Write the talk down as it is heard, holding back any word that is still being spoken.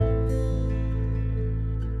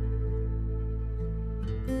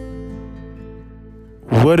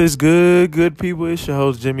What is good people? It's your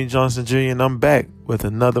host, Jimmy Johnson Jr., and I'm back with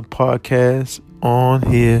another podcast on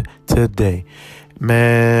here today.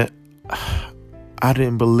 Man, I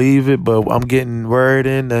didn't believe it, but I'm getting word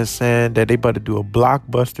in that's saying that they about to do a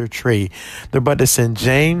blockbuster trade. They're about to send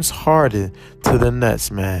James Harden to the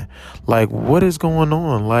Nets, man. Like, what is going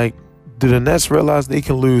on? Like, do the Nets realize they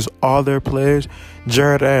can lose all their players?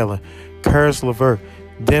 Jared Allen, Caris LeVert,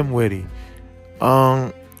 Dinwiddie,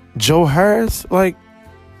 Joe Harris, like,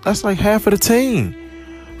 that's like half of the team.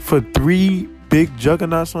 For three big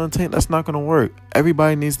juggernauts on the team, that's not going to work.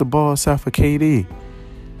 Everybody needs the ball except for KD.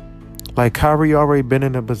 Like, Kyrie already been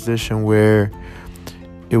in a position where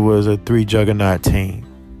it was a three-juggernaut team.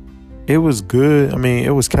 It was good. I mean, it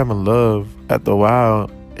was Kevin Love. After a while,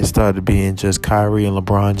 it started being just Kyrie and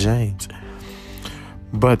LeBron James.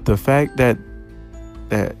 But the fact that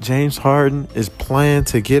James Harden is planning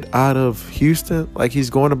to get out of Houston, like, he's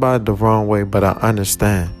going about it the wrong way, but I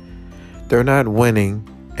understand. They're not winning,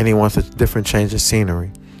 and he wants a different change of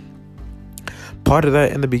scenery. Part of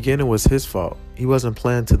that in the beginning was his fault. He wasn't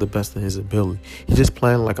playing to the best of his ability. He's just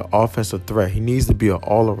playing like an offensive threat. He needs to be an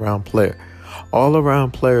all-around player.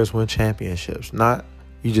 All-around players win championships, not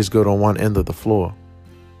you just go to one end of the floor.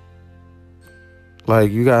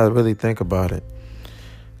 Like, you got to really think about it.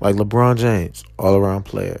 Like LeBron James, all-around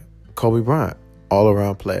player. Kobe Bryant,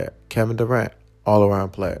 all-around player. Kevin Durant,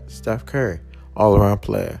 all-around player. Steph Curry, all-around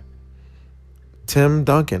player. Tim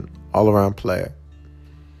Duncan, all-around player.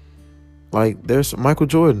 Like, there's Michael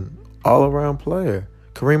Jordan, all-around player.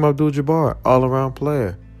 Kareem Abdul-Jabbar, all-around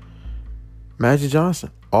player. Magic Johnson,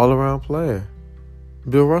 all-around player.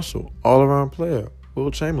 Bill Russell, all-around player. Will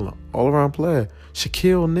Chamberlain, all-around player.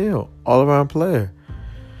 Shaquille O'Neal, all-around player.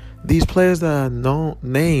 These players that are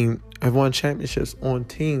named have won championships on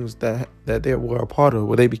teams that they were a part of,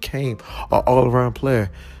 where they became an all-around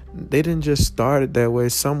player. They didn't just start it that way.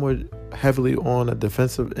 Some were heavily on a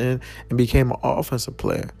defensive end and became an offensive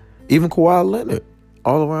player. Even Kawhi Leonard,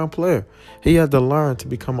 all-around player. He had to learn to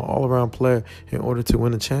become an all-around player in order to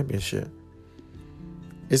win a championship.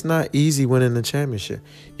 It's not easy winning the championship.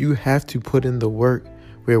 You have to put in the work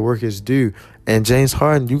where work is due. And James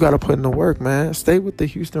Harden, you got to put in the work, man. Stay with the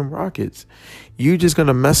Houston Rockets. You're just going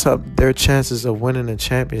to mess up their chances of winning a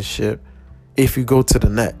championship if you go to the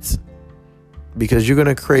Nets. Because you're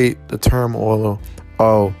going to create the turmoil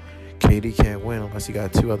of, KD can't win unless he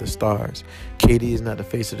got two other stars. KD is not the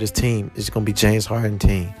face of this team. It's going to be James Harden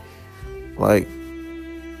team. Like,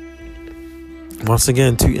 once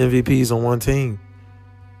again, two MVPs on one team.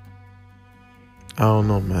 I don't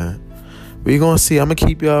know, man. We're going to see. I'm going to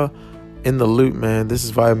keep y'all in the loop, man. This is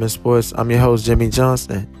Vitamin Sports. I'm your host, Jimmy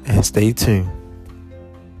Johnson, and stay tuned.